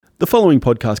The following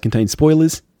podcast contains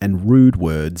spoilers and rude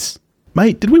words.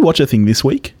 Mate, did we watch a thing this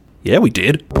week? Yeah, we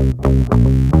did.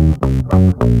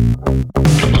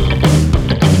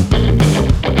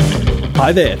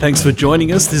 Hi there, thanks for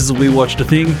joining us. This is We Watched a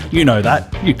Thing. You know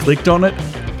that. You clicked on it.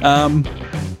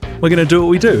 We're going to do what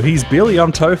we do. He's Billy,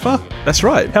 I'm Topher. That's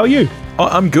right. How are you?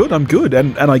 I'm good.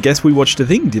 And I guess we watched a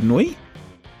thing, didn't we?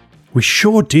 We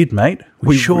sure did, mate.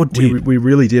 We sure did. We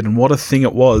really did, and what a thing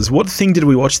it was. What thing did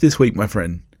we watch this week, my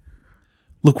friend?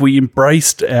 Look, we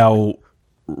embraced our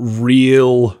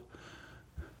real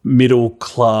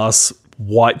middle-class,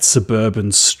 white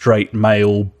suburban, straight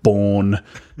male born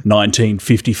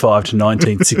 1955 to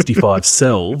 1965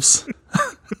 selves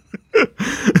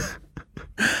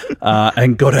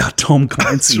and got our Tom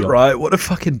Clancy That's on. right. What a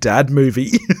fucking dad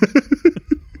movie.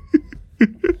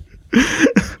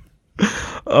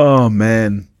 Oh,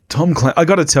 man. Tom Clancy, I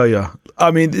got to tell you,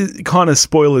 I mean, kind of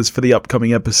spoilers for the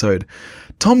upcoming episode.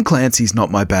 Tom Clancy's not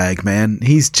my bag, man.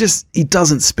 He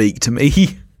doesn't speak to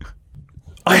me.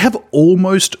 I have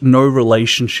almost no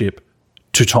relationship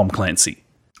to Tom Clancy.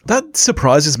 That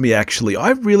surprises me, actually. I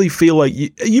really feel like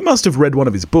you must have read one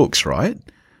of his books, right?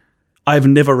 I've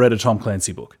never read a Tom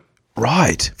Clancy book.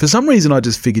 Right. For some reason, I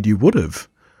just figured you would have.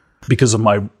 Because of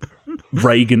my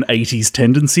Reagan 80s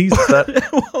tendencies? Is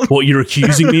that what you're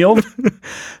accusing me of?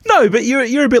 No, but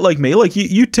you're a bit like me. Like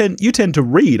you tend to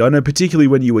read. I know, particularly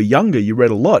when you were younger, you read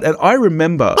a lot, and I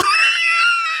remember.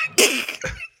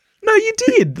 No, you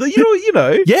did. You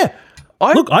know. Yeah.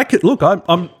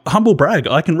 I'm humble brag.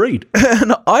 I can read.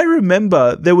 And I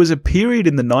remember there was a period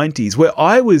in the 90s where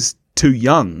I was too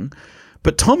young,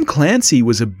 but Tom Clancy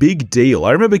was a big deal.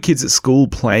 I remember kids at school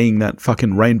playing that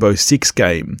fucking Rainbow Six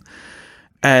game.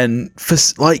 And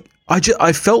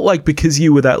I felt like because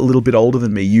you were that little bit older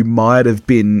than me, you might have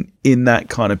been in that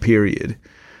kind of period.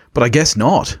 But I guess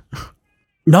not.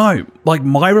 No, like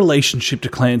my relationship to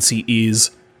Clancy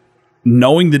is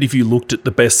knowing that if you looked at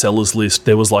the bestsellers list,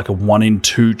 there was like a 1 in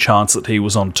 2 chance that he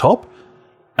was on top.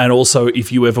 And also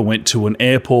if you ever went to an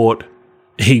airport,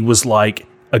 he was like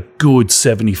a good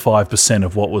 75%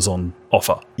 of what was on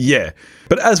offer. Yeah.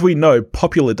 But as we know,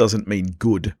 popular doesn't mean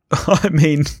good. I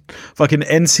mean, fucking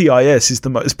NCIS is the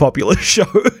most popular show.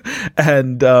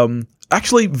 And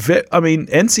actually,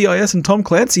 NCIS and Tom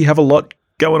Clancy have a lot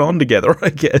going on together,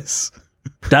 I guess.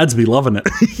 Dads be loving it.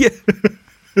 Yeah.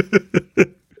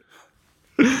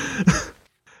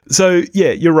 So,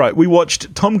 yeah, you're right. We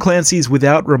watched Tom Clancy's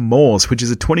Without Remorse, which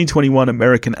is a 2021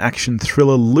 American action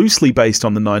thriller loosely based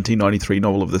on the 1993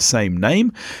 novel of the same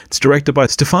name. It's directed by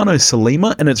Stefano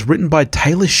Sollima, and it's written by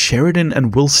Taylor Sheridan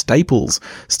and Will Staples.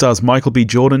 Stars Michael B.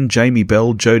 Jordan, Jamie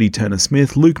Bell, Jodie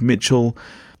Turner-Smith, Luke Mitchell,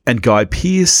 and Guy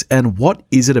Pearce. And what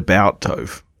is it about,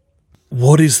 Tove?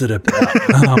 What is it about?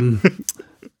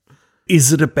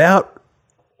 Is it about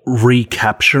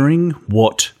recapturing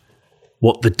what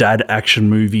the dad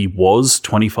action movie was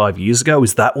 25 years ago?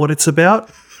 Is that what it's about?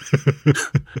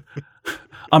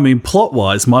 I mean,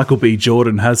 plot-wise, Michael B.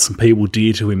 Jordan has some people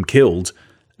dear to him killed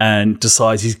and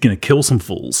decides he's going to kill some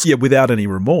fools. Yeah, without any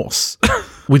remorse.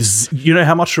 You know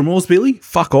how much remorse, Billy?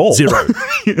 Fuck all. 0.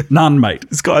 None, mate.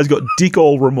 This guy's got dick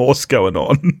all remorse going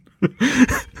on.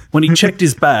 When he checked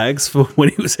his bags for when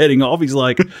he was heading off, he's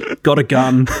like, got a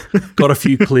gun, got a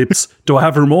few clips. Do I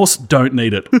have remorse? Don't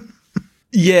need it.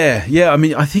 Yeah. I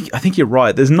mean, I think you're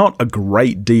right. There's not a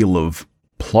great deal of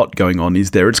plot going on,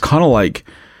 is there? It's kind of like,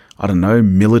 I don't know,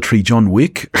 military John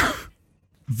Wick.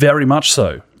 Very much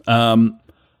so.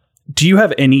 Do you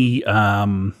have any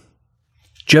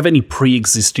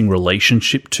pre-existing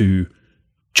relationship to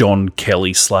John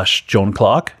Kelly / John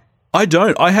Clark? I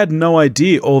don't. I had no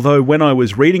idea. Although when I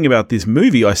was reading about this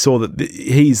movie, I saw that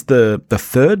he's the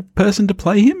third person to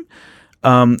play him,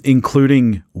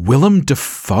 including Willem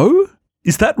Dafoe.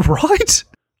 Is that right?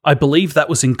 I believe that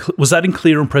was that in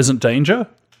Clear and Present Danger?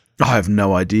 I have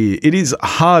no idea. It is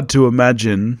hard to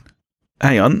imagine.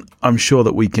 Hang on. I'm sure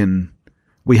that we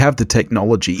have the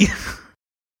technology.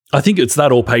 I think it's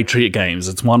that or Patriot Games.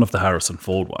 It's one of the Harrison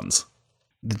Ford ones.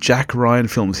 The Jack Ryan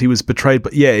films. He was portrayed,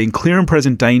 but yeah, in Clear and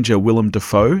Present Danger, Willem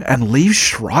Dafoe and Liev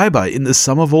Schreiber in The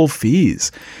Sum of All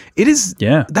Fears. It is,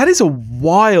 yeah, that is a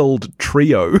wild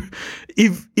trio.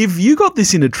 If you got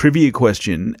this in a trivia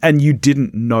question and you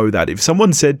didn't know that, if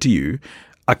someone said to you,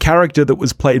 a character that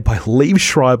was played by Liev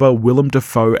Schreiber, Willem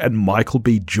Dafoe, and Michael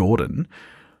B. Jordan,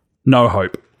 no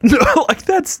hope. Like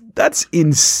that's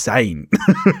insane.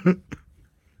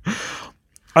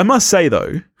 I must say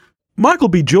though, Michael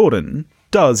B. Jordan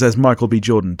does as Michael B.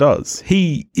 Jordan does.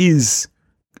 He does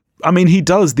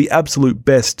the absolute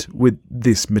best with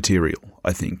this material,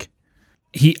 I think.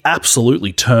 He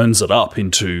absolutely turns it up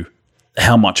into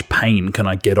how much pain can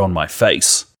I get on my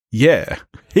face? Yeah,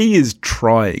 he is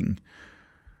trying.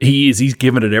 He is. He's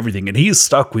given it everything, and he is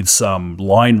stuck with some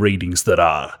line readings that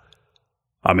are,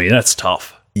 I mean, that's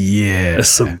tough. Yeah.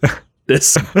 There's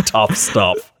some tough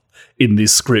stuff in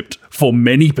this script for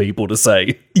many people to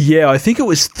say. Yeah, I think it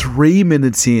was 3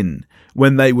 minutes in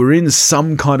when they were in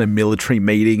some kind of military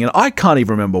meeting, and I can't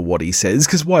even remember what he says,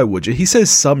 because why would you? He says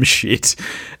some shit,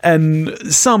 and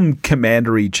some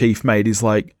commandery chief mate is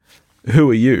like,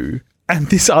 who are you? And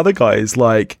this other guy is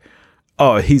like,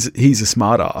 oh, he's a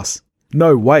smartass.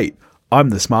 No, wait, I'm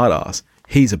the smartass.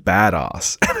 He's a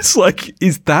badass. And it's like,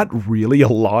 is that really a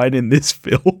line in this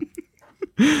film?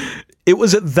 It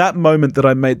was at that moment that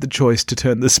I made the choice to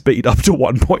turn the speed up to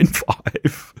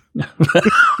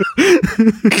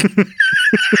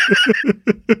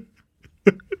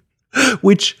 1.5.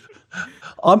 Which,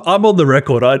 I'm on the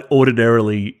record, I'd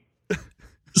ordinarily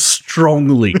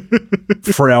strongly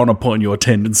frown upon your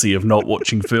tendency of not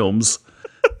watching films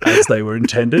as they were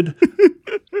intended.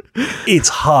 It's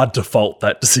hard to fault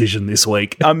that decision this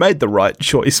week. I made the right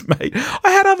choice, mate.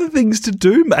 I had other things to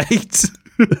do, mate.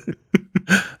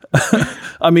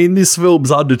 I mean, this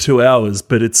film's under 2 hours,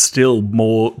 but it's still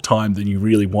more time than you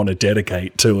really want to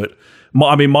dedicate to it.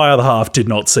 My other half did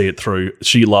not see it through.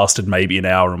 She lasted maybe an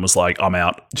hour and was like, I'm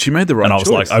out. She made the right choice.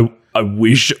 And I was like, I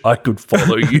wish I could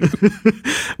follow you.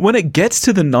 When it gets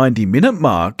to the 90-minute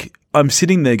mark, I'm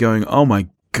sitting there going, oh my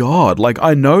God. Like,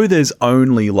 I know there's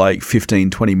only like 15,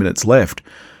 20 minutes left,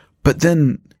 but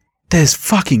then there's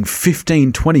fucking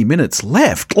 15, 20 minutes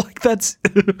left. Like, that's,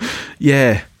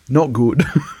 yeah, not good.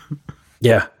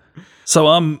 Yeah.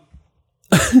 So,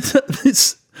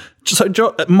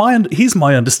 here's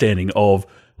my understanding of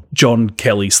John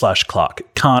Kelly / Clark.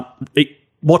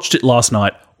 Watched it last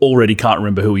night, already can't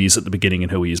remember who he is at the beginning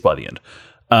and who he is by the end.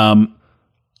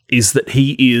 Is that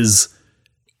he is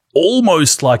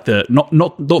almost like the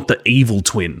not the evil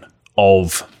twin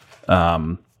of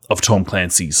Tom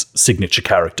Clancy's signature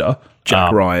character,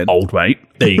 Jack Ryan, old mate.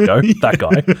 There you go, that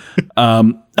guy.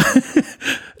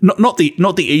 Not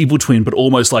the evil twin, but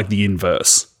almost like the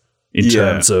inverse in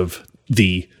terms of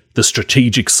the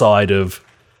strategic side of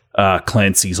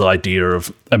Clancy's idea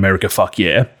of America. Fuck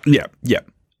yeah, yeah.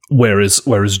 Whereas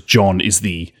John is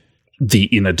the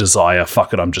inner desire.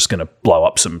 Fuck it, I'm just going to blow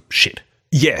up some shit.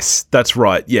 Yes, that's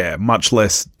right. Yeah, much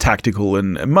less tactical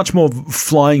and much more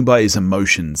flying by his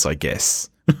emotions, I guess.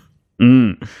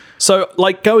 So,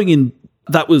 like, going in,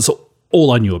 that was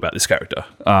all I knew about this character.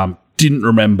 Didn't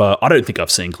remember. I don't think I've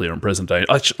seen Clear and Present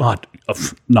Danger.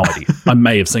 I've no idea. I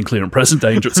may have seen Clear and Present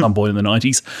Danger at some point in the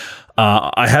 90s.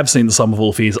 I have seen The Sum of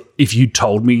All Fears. If you'd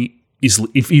asked me, is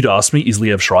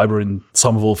Liev Schreiber in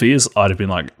Sum of All Fears, I'd have been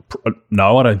like,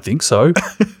 no, I don't think so.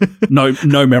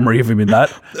 No memory of him in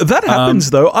that. That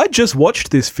happens, though. I just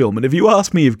watched this film, and if you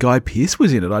asked me if Guy Pearce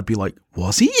was in it, I'd be like,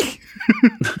 was he?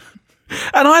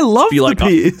 And I love the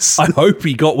Pearce. I hope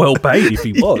he got well paid if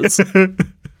he was.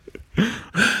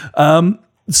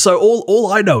 So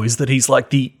all I know is that he's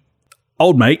like the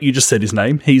old mate. You just said his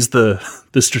name. He's the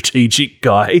strategic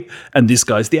guy, and this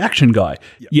guy's the action guy.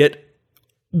 Yep. Yet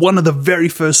one of the very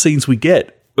first scenes we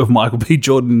get of Michael B.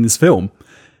 Jordan in this film,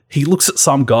 he looks at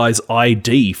some guy's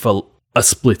ID for a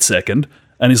split second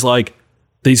and is like,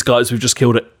 these guys we've just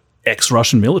killed at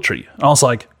ex-Russian military. And I was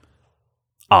like,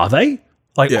 are they?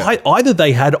 Like, either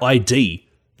they had ID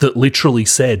that literally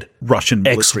said Russian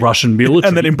military. Ex-Russian military,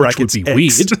 and then in brackets, which would be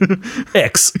weird.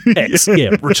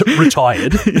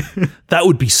 Retired. That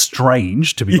would be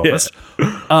strange, to be honest.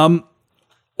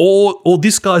 Or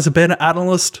this guy's a better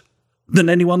analyst than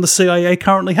anyone the CIA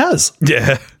currently has.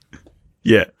 Yeah.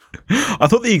 Yeah. I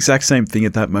thought the exact same thing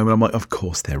at that moment. I'm like, of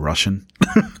course they're Russian.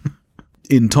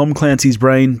 In Tom Clancy's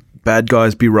brain, bad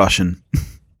guys be Russian.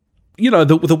 You know,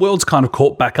 the world's kind of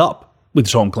caught back up with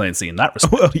Tom Clancy in that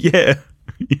respect. Well, yeah.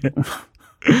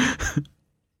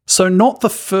 So not the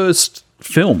first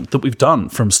film that we've done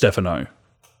from Stefano,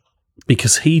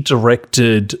 because he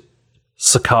directed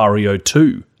Sicario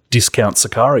 2, Discount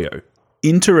Sicario.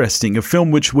 Interesting. A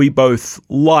film which we both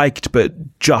liked,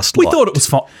 but just we thought it was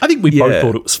fine. I think we both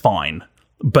thought it was fine.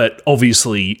 But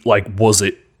obviously, like, was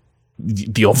it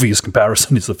the obvious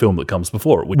comparison is the film that comes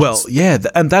before it? Which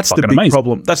and that's the big amazing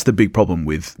problem. That's the big problem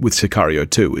with Sicario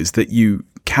 2 is that you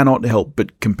cannot help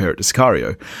but compare it to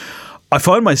Sicario. I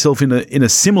find myself in a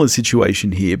similar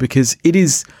situation here because it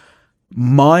is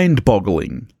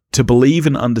mind-boggling to believe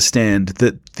and understand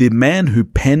that the man who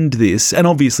penned this, and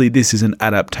obviously this is an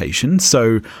adaptation,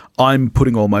 so I'm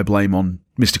putting all my blame on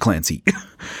Mr. Clancy.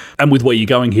 And with where you're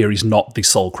going here, he's not the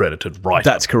sole credited writer.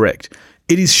 That's correct.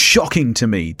 It is shocking to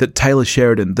me that Taylor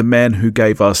Sheridan, the man who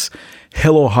gave us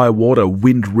Hell or High Water,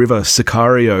 Wind River,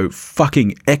 Sicario,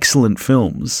 fucking excellent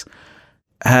films,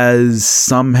 has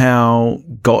somehow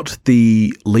got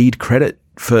the lead credit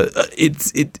for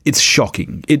it's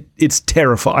shocking. It's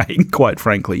terrifying, quite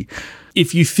frankly.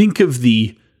 If you think of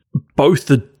both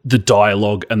the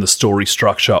dialogue and the story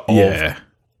structure of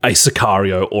a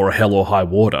Sicario or a Hell or High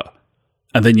Water,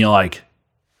 and then you're like,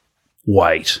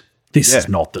 wait, this is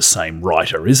not the same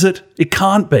writer, is it? It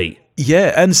can't be.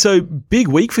 Yeah, and so big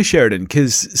week for Sheridan,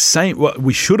 because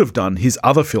we should have done his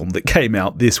other film that came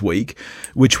out this week,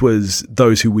 which was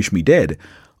Those Who Wish Me Dead.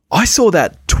 I saw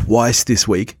that twice this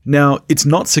week. Now, it's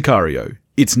not Sicario.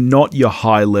 It's not your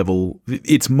high level.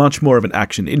 It's much more of an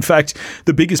action. In fact,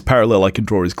 the biggest parallel I can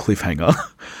draw is Cliffhanger.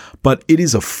 But it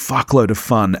is a fuckload of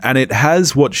fun, and it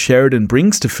has what Sheridan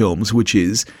brings to films, which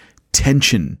is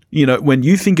tension. You know, when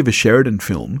you think of a Sheridan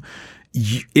film,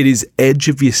 it is edge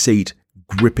of your seat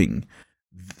gripping.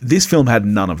 This film had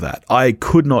none of that. I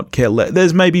could not care less.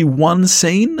 There's maybe one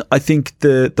scene. I think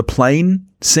the plane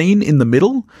scene in the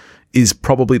middle is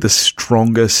probably the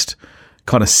strongest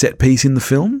kind of set piece in the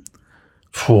film.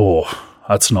 Oh,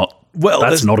 that's not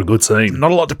a good scene.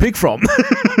 Not a lot to pick from.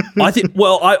 I think.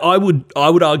 Well, I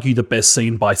would argue the best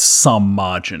scene by some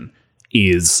margin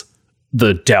is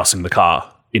the dousing the car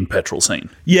in petrol scene.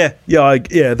 Yeah,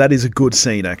 that is a good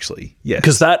scene actually. Yeah,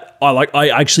 because that I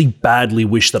actually badly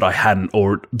wish that I hadn't,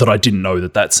 or that I didn't know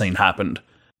that scene happened.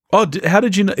 Oh, how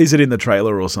did you know? Is it in the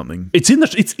trailer or something? It's in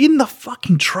the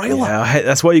fucking trailer. Yeah,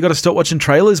 that's why you got to stop watching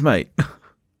trailers, mate.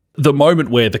 The moment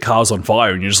where the car's on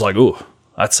fire and you're just like, oh,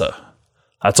 that's a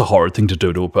horrid thing to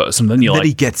do to a person. Then you're like,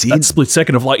 he gets in. That split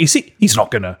second of like, he's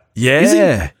not gonna. Yeah, is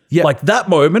he? Yeah. Like that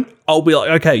moment, I'll be like,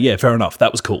 okay, yeah, fair enough.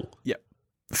 That was cool. Yeah,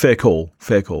 fair call.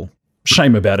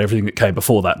 Shame about everything that came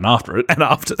before that and after it. And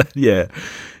after that, yeah.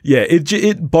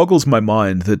 It boggles my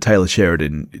mind that Taylor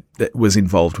Sheridan was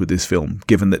involved with this film,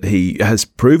 given that he has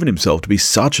proven himself to be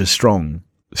such a strong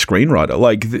screenwriter.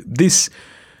 Like this,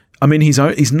 I mean, he's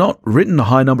not written a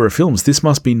high number of films. This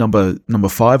must be number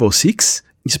 5 or 6.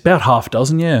 It's about half a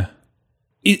dozen, yeah.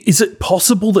 Is it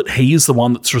possible that he is the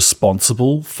one that's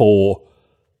responsible for,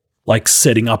 like,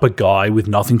 setting up a guy with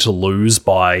nothing to lose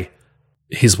by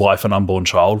his wife and unborn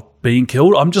child being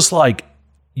killed? I'm just like,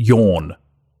 yawn.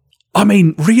 I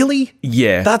mean, really?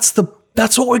 Yeah. That's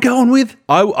what we're going with?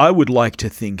 I would like to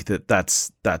think that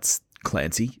that's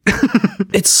Clancy.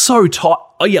 It's so tight.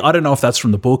 Oh, yeah, I don't know if that's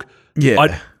from the book.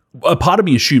 Yeah. A part of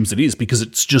me assumes it is because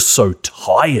it's just so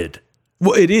tired.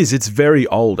 Well, it is. It's very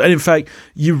old. And in fact,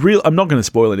 I'm not going to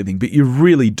spoil anything, but you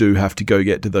really do have to go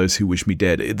get to Those Who Wish Me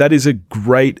Dead. That is a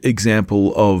great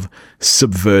example of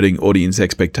subverting audience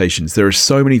expectations. There are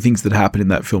so many things that happen in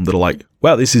that film that are like,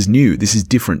 wow, this is new. This is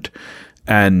different.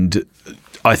 And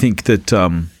I think that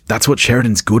that's what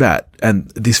Sheridan's good at. And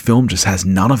this film just has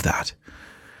none of that.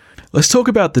 Let's talk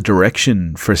about the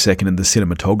direction for a second and the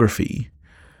cinematography.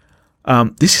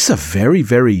 This is a very,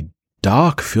 very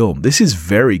dark film. This is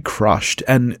very crushed,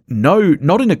 and no,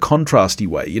 not in a contrasty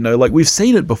way. You know, like we've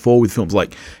seen it before with films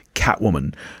like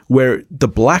Catwoman, where the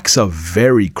blacks are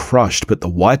very crushed, but the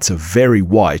whites are very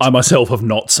white. I myself have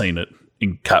not seen it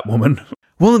in Catwoman.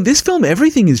 Well, in this film,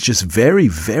 everything is just very,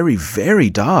 very, very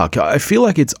dark. I feel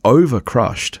like it's over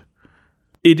crushed.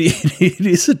 It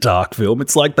is a dark film.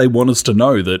 It's like they want us to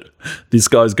know that this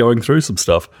guy's going through some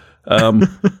stuff.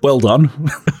 Well done.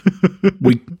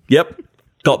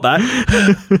 Got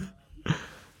that.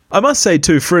 I must say,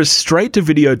 too, for a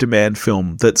straight-to-video demand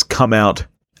film that's come out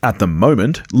at the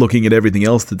moment, looking at everything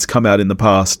else that's come out in the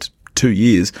past 2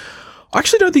 years, I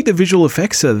actually don't think the visual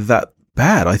effects are that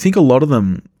bad. I think a lot of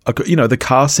them, you know, the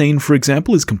car scene, for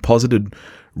example, is composited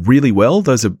really well.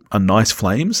 Those are nice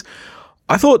flames.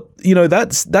 I thought, you know,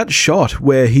 that shot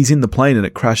where he's in the plane and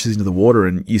it crashes into the water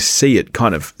and you see it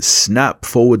kind of snap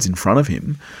forwards in front of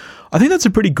him, I think that's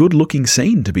a pretty good-looking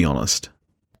scene, to be honest.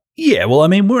 Yeah, well, I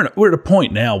mean, we're at a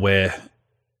point now where,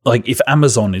 like, if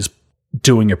Amazon is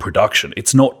doing a production,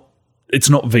 it's not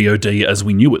VOD as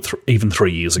we knew it even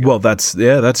 3 years ago. Well,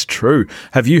 that's true.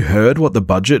 Have you heard what the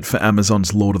budget for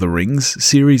Amazon's Lord of the Rings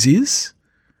series is?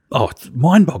 Oh, it's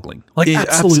mind-boggling. Like,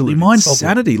 absolutely mind-boggling.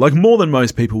 Insanity. Like, more than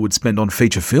most people would spend on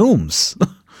feature films.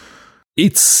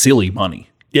 It's silly money.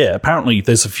 Yeah, apparently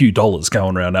there's a few dollars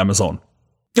going around Amazon.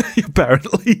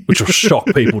 Apparently. Which will shock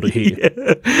people to hear.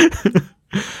 Yeah.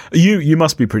 You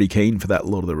must be pretty keen for that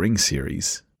Lord of the Rings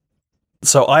series.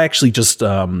 So I actually just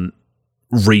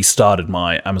restarted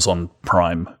my Amazon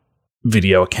Prime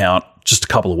Video account just a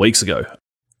couple of weeks ago.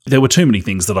 There were too many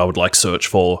things that I would like search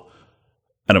for,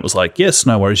 and it was like, yes,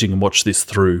 no worries, you can watch this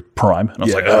through Prime. And I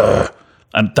was like, ugh.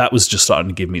 And that was just starting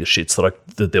to give me the shits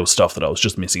that there was stuff that I was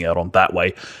just missing out on that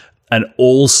way. And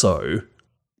also,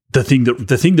 the thing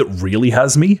that really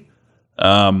has me,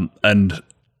 and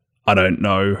I don't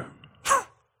know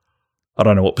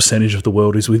what percentage of the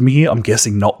world is with me here. I'm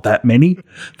guessing not that many.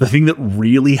 The thing that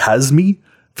really has me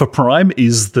for Prime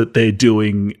is that they're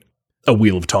doing a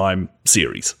Wheel of Time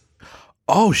series.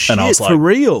 Oh, shit, and I was like, for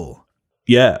real?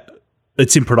 Yeah.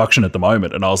 It's in production at the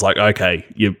moment, and I was like, okay,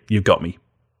 you've got me.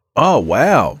 Oh,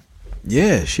 wow.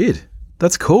 Yeah, shit.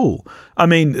 That's cool. I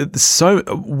mean, so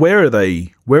where are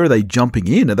they jumping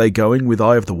in? Are they going with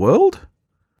Eye of the World?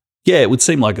 Yeah, it would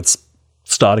seem like it's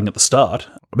starting at the start.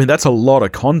 I mean, that's a lot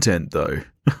of content, though.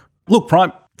 Look,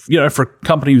 Prime, for a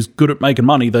company who's good at making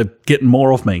money, they're getting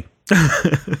more of me.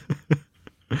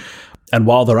 And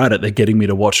while they're at it, they're getting me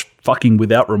to watch fucking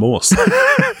Without Remorse.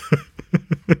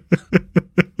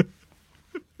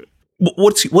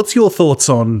 What's your thoughts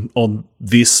on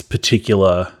this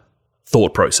particular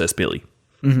thought process, Billy?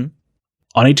 Mm-hmm.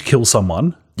 I need to kill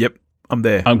someone. Yep, I'm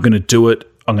there. I'm going to do it.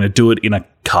 I'm going to do it in a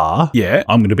car. Yeah.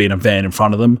 I'm going to be in a van in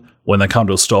front of them. When they come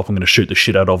to a stop, I'm going to shoot the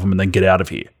shit out of them and then get out of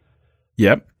here.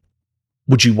 Yep.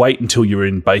 Would you wait until you're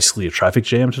in basically a traffic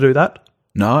jam to do that?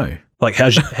 No. Like,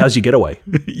 how's your getaway?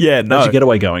 Yeah, no. How's your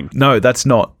getaway going? No, that's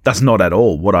not at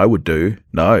all what I would do.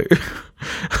 No.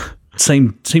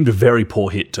 Seemed a very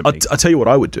poor hit to me. I'll tell you what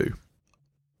I would do.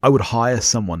 I would hire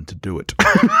someone to do it.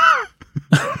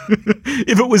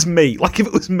 If it was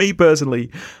me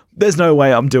personally, there's no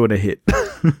way I'm doing a hit.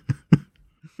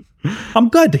 I'm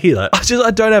glad to hear that.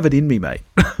 I don't have it in me, mate.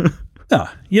 No,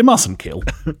 you mustn't kill.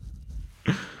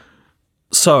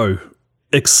 So,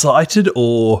 excited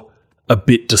or a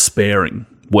bit despairing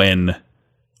when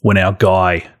our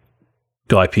Guy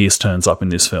Pearce turns up in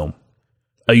this film?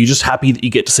 Are you just happy that you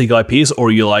get to see Guy Pearce, or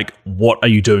are you like, what are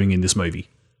you doing in this movie?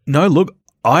 No, look,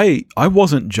 I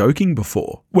wasn't joking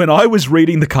before. When I was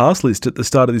reading the cast list at the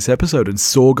start of this episode and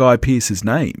saw Guy Pearce's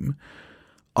name,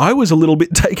 I was a little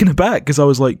bit taken aback because I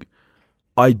was like,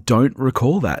 I don't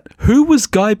recall that. Who was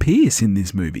Guy Pearce in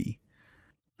this movie?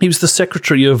 He was the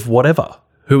secretary of whatever,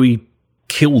 who he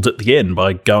killed at the end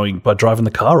by driving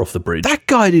the car off the bridge. That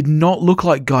guy did not look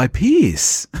like Guy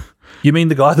Pearce. You mean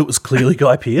the guy that was clearly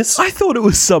Guy Pearce? I thought it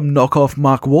was some knockoff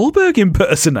Mark Wahlberg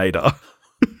impersonator.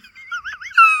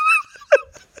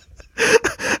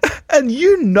 And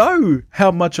you know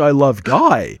how much I love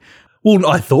Guy. Well,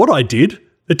 I thought I did.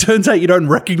 It turns out you don't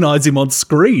recognize him on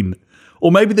screen.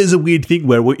 Or maybe there's a weird thing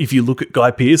where if you look at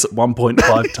Guy Pearce at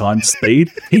 1.5 times speed,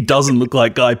 he doesn't look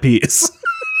like Guy Pearce.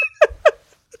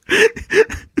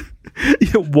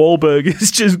 Yeah, Wahlberg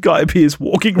is just Guy Pearce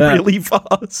walking really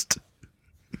fast.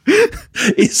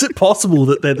 Is it possible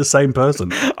that they're the same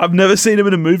person? I've never seen them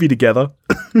in a movie together.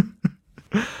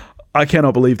 I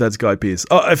cannot believe that's Guy Pearce.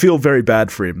 Oh, I feel very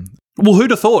bad for him. Well,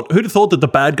 who'd have thought? Who'd have thought that the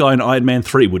bad guy in Iron Man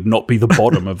 3 would not be the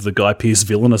bottom of the Guy Pearce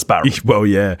villainous barrel? Well,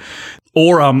 yeah.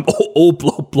 Or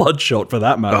Bloodshot for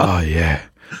that matter. Oh, yeah.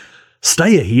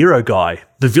 Stay a hero, Guy.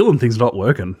 The villain thing's not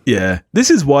working. Yeah. This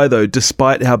is why, though,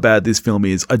 despite how bad this film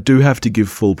is, I do have to give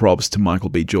full props to Michael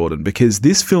B. Jordan, because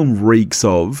this film reeks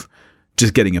of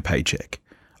just getting a paycheck.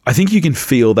 I think you can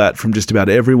feel that from just about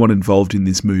everyone involved in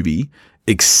this movie,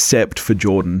 except for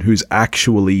Jordan, who's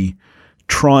actually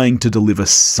trying to deliver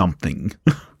something.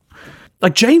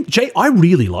 Like I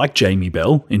really like Jamie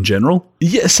Bell in general.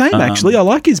 Yeah, same actually. I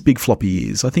like his big floppy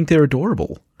ears. I think they're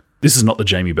adorable. This is not the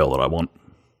Jamie Bell that I want.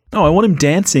 No, I want him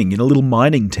dancing in a little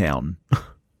mining town.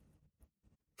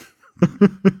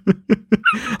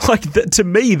 To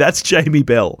me, that's Jamie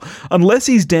Bell. Unless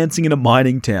he's dancing in a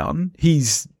mining town,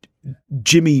 he's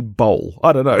Jimmy Bowl.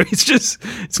 I don't know. It's just,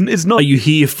 it's not. Are you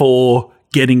here for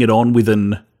getting it on with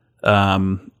an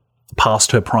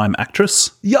past her prime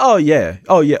actress? Yeah. Oh yeah.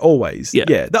 Always.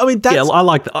 Yeah. I mean, that's, I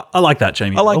like that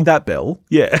Jamie. I like that Bell.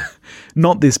 Yeah.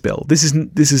 Not this Bell. This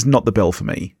is not the Bell for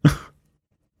me.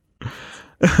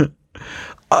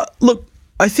 Look,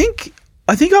 I think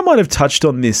I might have touched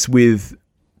on this with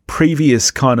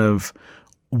previous kind of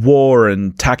war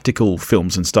and tactical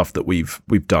films and stuff that we've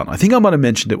done. I think I might have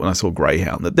mentioned it when I saw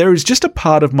Greyhound, that there is just a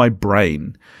part of my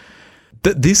brain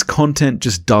that this content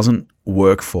just doesn't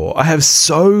work for. I have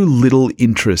so little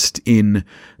interest in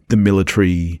the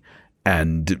military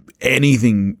and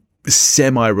anything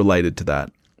semi-related to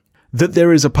that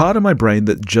there is a part of my brain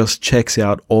that just checks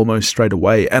out almost straight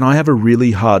away, and I have a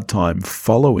really hard time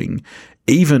following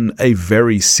even a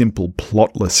very simple,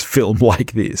 plotless film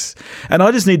like this. And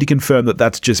I just need to confirm that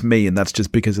that's just me, and that's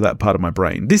just because of that part of my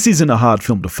brain. This isn't a hard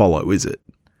film to follow, is it?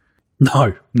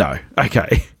 No. No.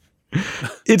 Okay.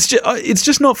 It's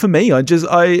just not for me. I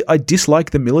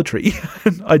dislike the military.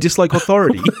 I dislike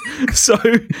authority. So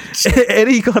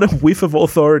any kind of whiff of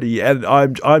authority, and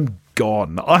I'm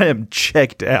gone. I am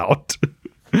checked out.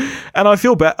 And I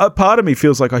feel bad. A part of me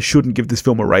feels like I shouldn't give this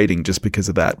film a rating just because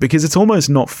of that, because it's almost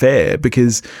not fair,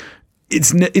 because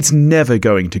it's never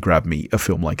going to grab me, a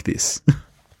film like this.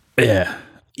 Yeah.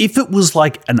 If it was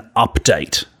like an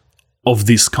update of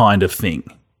this kind of thing,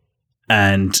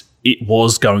 and it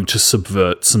was going to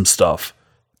subvert some stuff,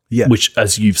 which,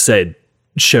 as you've said,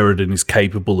 Sheridan is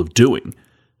capable of doing,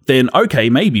 then okay,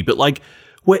 maybe. But like,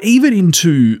 we're even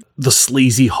into the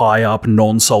sleazy high-up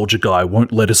non-soldier guy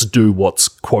won't let us do what's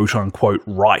quote-unquote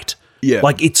right. Yeah.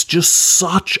 Like, it's just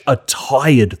such a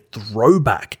tired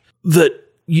throwback that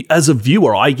as a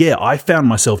viewer, I found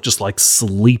myself just like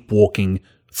sleepwalking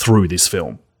through this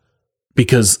film.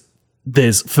 Because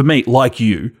there's, for me, like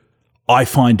you, I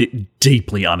find it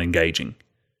deeply unengaging.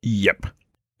 Yep.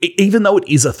 Even though it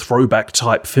is a throwback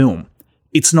type film,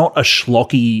 it's not a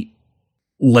schlocky,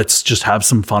 let's just have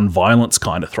some fun violence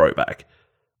kind of throwback.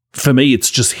 For me,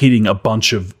 it's just hitting a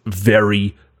bunch of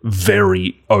very,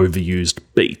 very overused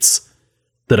beats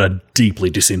that are deeply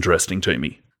disinteresting to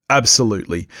me.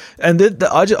 Absolutely. And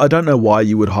I don't know why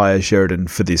you would hire Sheridan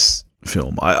for this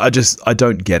film. I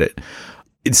don't get it.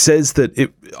 It says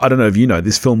that I don't know if you know,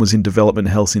 this film was in development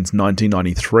hell since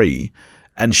 1993,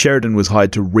 and Sheridan was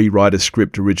hired to rewrite a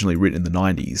script originally written in the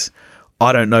 90s.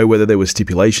 I don't know whether there were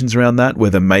stipulations around that,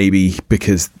 whether maybe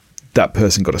because that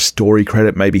person got a story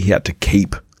credit, maybe he had to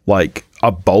keep like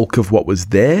a bulk of what was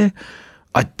there.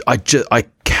 I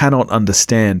cannot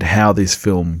understand how this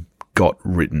film got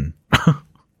written.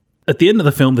 At the end of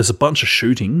the film, there's a bunch of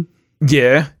shooting.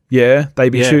 Yeah, they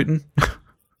be shooting.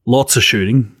 Lots of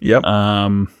shooting. Yep.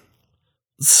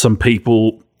 Some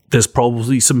people, there's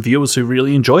probably some viewers who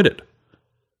really enjoyed it.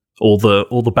 All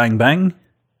the bang bang,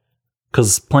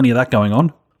 because plenty of that going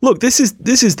on. Look, this is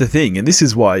the thing, and this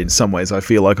is why in some ways I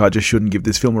feel like I just shouldn't give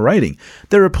this film a rating.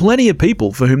 There are plenty of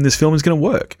people for whom this film is going to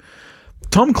work.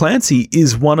 Tom Clancy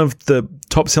is one of the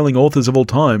top-selling authors of all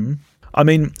time. I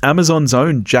mean, Amazon's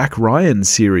own Jack Ryan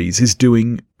series is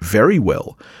doing very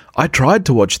well. I tried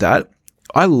to watch that.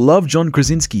 I love John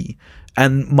Krasinski,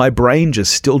 and my brain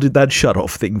just still did that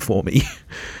shut-off thing for me.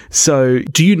 So,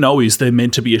 do you know, is there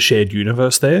meant to be a shared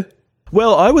universe there?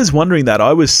 Well, I was wondering that.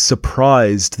 I was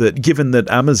surprised that, given that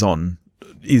Amazon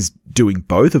is doing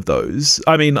both of those,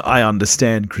 I mean, I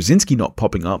understand Krasinski not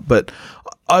popping up, but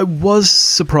I was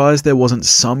surprised there wasn't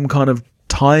some kind of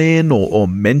tie-in or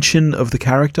mention of the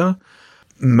character.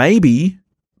 Maybe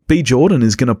B. Jordan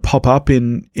is going to pop up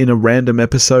in a random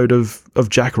episode of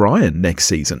Jack Ryan next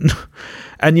season.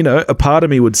 And, you know, a part of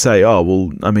me would say, oh,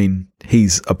 well, I mean,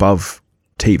 he's above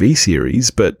TV series,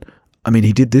 but, I mean,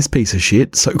 he did this piece of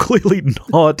shit, so clearly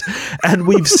not. And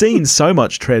we've seen so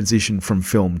much transition from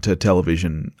film to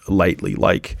television lately.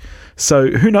 Like, so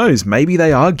who knows? Maybe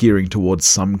they are gearing towards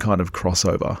some kind of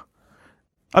crossover.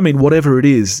 I mean, whatever it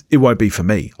is, it won't be for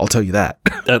me. I'll tell you that.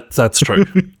 That's true.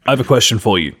 I have a question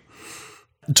for you.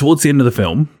 Towards the end of the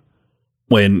film,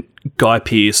 when Guy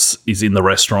Pearce is in the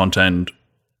restaurant and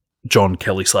John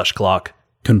Kelly / Clark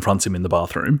confronts him in the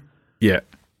bathroom. Yeah.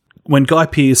 When Guy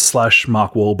Pearce /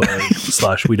 Mark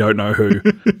Wahlberg / we don't know who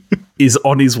is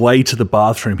on his way to the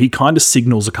bathroom, he kind of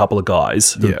signals a couple of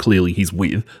guys who clearly he's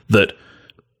with that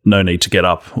no need to get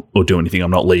up or do anything.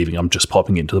 I'm not leaving. I'm just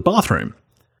popping into the bathroom.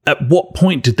 At what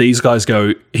point did these guys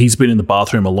go, he's been in the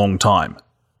bathroom a long time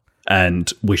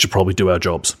and we should probably do our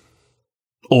jobs?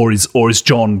 Or is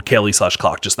John Kelly /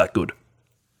 Clark just that good?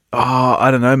 Oh,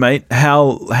 I don't know, mate.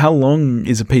 How long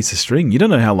is a piece of string? You don't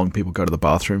know how long people go to the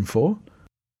bathroom for.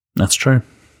 That's true.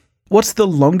 What's the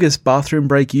longest bathroom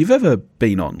break you've ever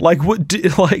been on? Like, what?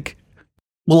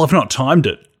 Well, I've not timed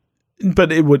it.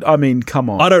 But it would, I mean, come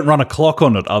on. I don't run a clock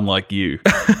on it, unlike you.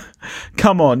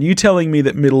 Come on, you telling me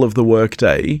that middle of the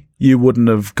workday, you wouldn't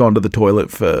have gone to the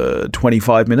toilet for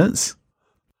 25 minutes?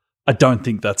 I don't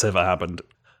think that's ever happened.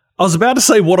 I was about to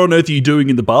say, what on earth are you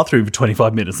doing in the bathroom for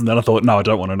 25 minutes? And then I thought, no, I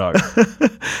don't want to know.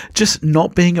 Just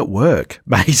not being at work,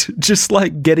 mate. Just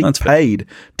like getting paid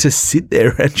to sit there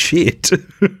and shit.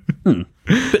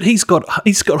 But he's got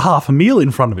half a meal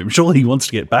in front of him. Surely he wants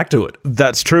to get back to it.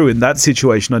 That's true. In that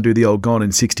situation, I do the old gone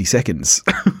in 60 seconds.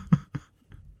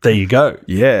 There you go.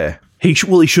 Yeah. He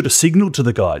should have signalled to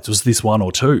the guys, was this one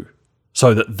or two?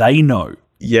 So that they know.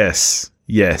 Yes.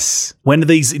 When are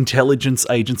these intelligence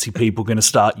agency people going to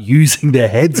start using their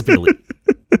heads, Billy?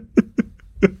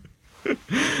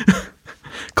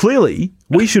 Clearly,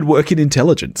 we should work in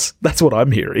intelligence. That's what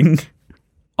I'm hearing.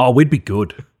 Oh, we'd be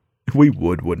good. We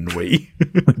would, wouldn't we?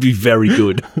 We'd be very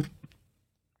good.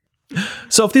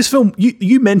 So if this film,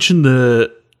 you mentioned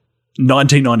the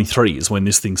 1993 is when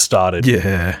this thing started.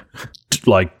 Yeah.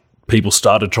 Like, people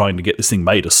started trying to get this thing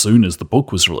made as soon as the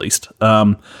book was released.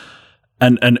 And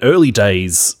early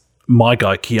days, my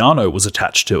guy Keanu was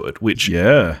attached to it, which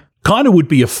kind of would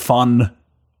be a fun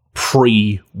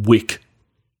pre-Wick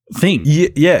thing.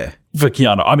 Yeah. For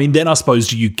Keanu. I mean, then I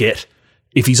suppose you get,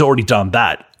 if he's already done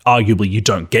that, arguably you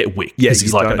don't get Wick. Because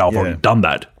he's like, no, I've already done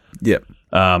that. Yeah.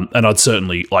 And I'd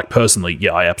certainly, like, personally,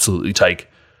 I absolutely take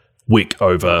Wick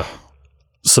over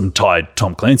some tied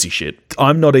Tom Clancy shit.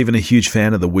 I'm not even a huge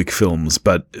fan of the Wick films,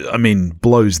 but, I mean,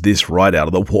 blows this right out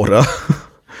of the water.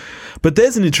 But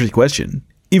there's an interesting question.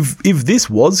 If this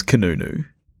was Kanunu,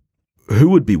 who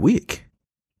would be Wick?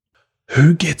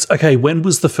 Who gets... Okay, when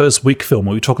was the first Wick film?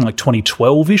 Are we talking like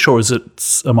 2012-ish, or is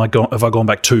it... have I gone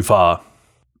back too far?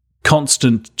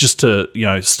 Constant, just to,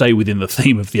 stay within the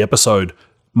theme of the episode,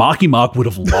 Marky Mark would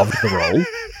have loved the role,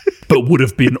 but would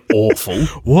have been awful.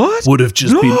 What? Would have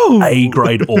just been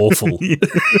A-grade awful.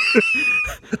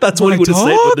 That's what he would have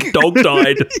said when the dog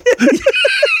died.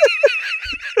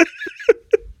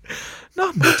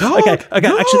 Not my dog. Okay.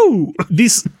 No. Actually,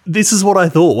 this is what I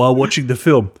thought while watching the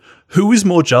film. Who is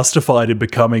more justified in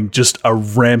becoming just a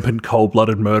rampant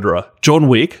cold-blooded murderer? John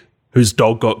Wick, whose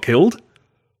dog got killed,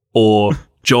 or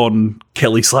John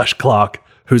Kelly/Clark,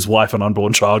 whose wife and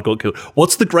unborn child got killed?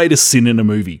 What's the greatest sin in a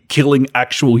movie? Killing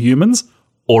actual humans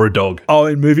or a dog? Oh,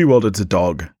 in movie world, it's a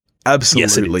dog.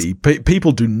 Absolutely. Yes, it is.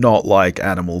 People do not like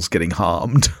animals getting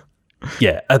harmed.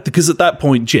 Yeah, because at that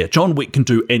point, John Wick can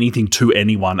do anything to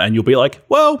anyone, and you'll be like,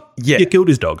 well, you killed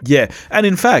his dog. Yeah, and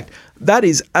in fact, that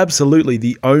is absolutely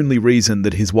the only reason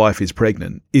that his wife is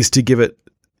pregnant, is to give it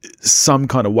some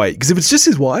kind of weight. Because if it's just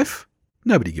his wife,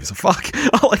 nobody gives a fuck.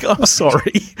 I'm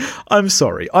sorry. I'm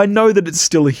sorry. I know that it's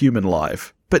still a human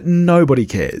life, but nobody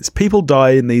cares. People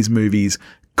die in these movies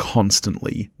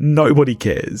constantly. Nobody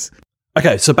cares.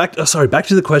 Okay, so back to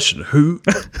the question.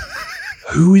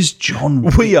 Who is John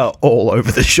Wick? We are all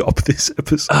over the shop this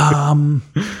episode. I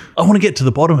want to get to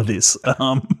the bottom of this.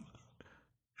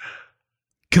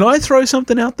 Can I throw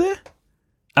something out there?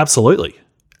 Absolutely.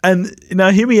 And now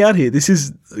hear me out here. This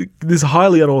is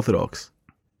highly unorthodox.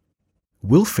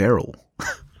 Will Ferrell.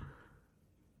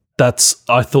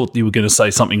 I thought you were going to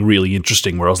say something really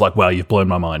interesting where I was like, wow, you've blown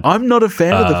my mind. I'm not a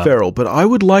fan of the Ferrell, but I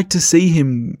would like to see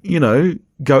him,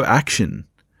 go action.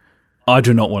 I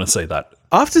do not want to see that.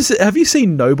 Have you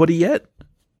seen Nobody yet?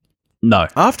 No.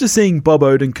 After seeing Bob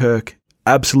Odenkirk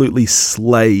absolutely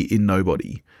slay in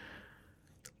Nobody,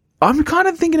 I'm kind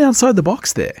of thinking outside the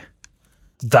box there.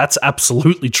 That's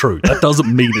absolutely true. That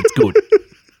doesn't mean it's good.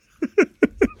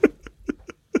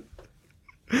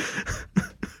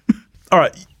 All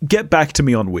right, get back to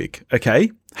me on Wick, okay?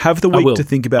 Have the week to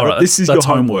think about it. This is your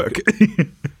homework.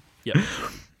 Yeah.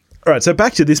 All right, so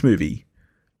back to this movie.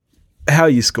 How are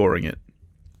you scoring it?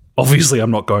 Obviously,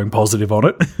 I'm not going positive on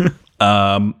it.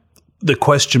 The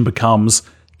question becomes,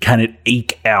 can it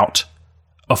eke out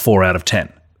a 4 out of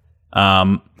 10?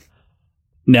 Now,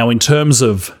 in terms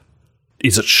of,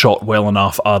 is it shot well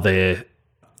enough? Are there,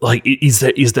 is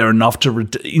there enough to,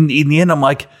 in the end, I'm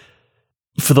like,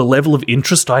 for the level of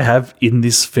interest I have in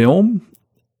this film,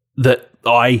 that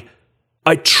I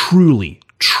truly,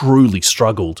 truly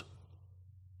struggled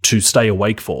to stay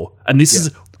awake for. And this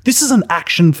is an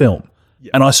action film.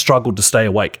 Yeah. And I struggled to stay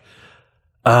awake.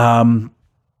 I've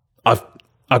got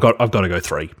to go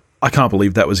 3. I can't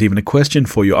believe that was even a question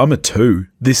for you. I'm a 2.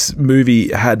 This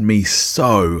movie had me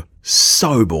so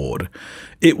bored.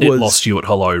 It lost you at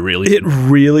hello, really. It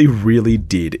really, really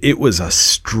did. It was a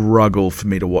struggle for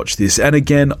me to watch this. And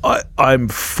again, I'm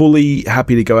fully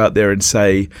happy to go out there and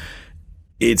say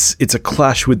it's a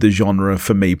clash with the genre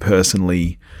for me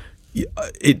personally.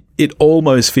 It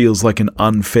almost feels like an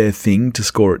unfair thing to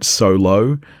score it so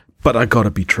low, but I gotta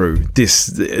be true.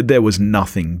 There was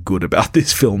nothing good about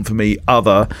this film for me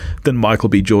other than Michael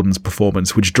B. Jordan's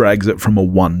performance, which drags it from a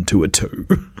 1 to a 2.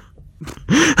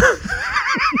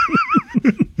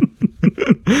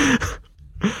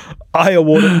 I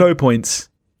award it no points,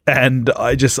 and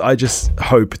I just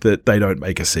hope that they don't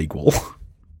make a sequel.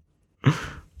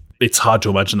 It's hard to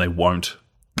imagine they won't.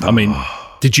 I mean,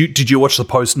 did you watch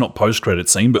the not post credit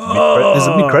scene, but there's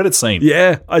a mid credit scene?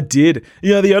 Yeah, I did.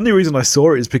 The only reason I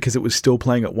saw it is because it was still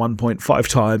playing at 1.5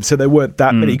 times, so there weren't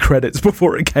that many credits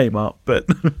before it came up. But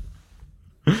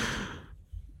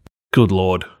good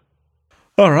Lord!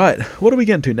 All right, what are we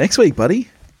getting to next week, buddy?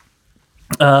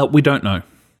 We don't know.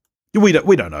 We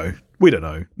don't know. We don't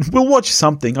know. We'll watch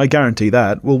something. I guarantee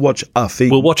that. We'll watch a thing.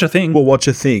 We'll watch a thing.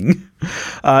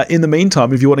 In the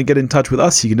meantime, if you want to get in touch with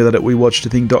us, you can do that at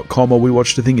wewatchedathing.com or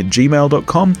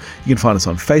wewatchedathing@gmail.com. You can find us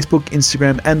on Facebook,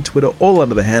 Instagram, and Twitter, all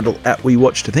under the handle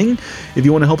 @wewatchedathing. If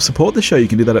you want to help support the show, you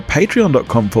can do that at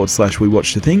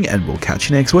patreon.com/wewatchedathing, and we'll catch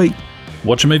you next week.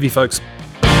 Watch a movie, folks.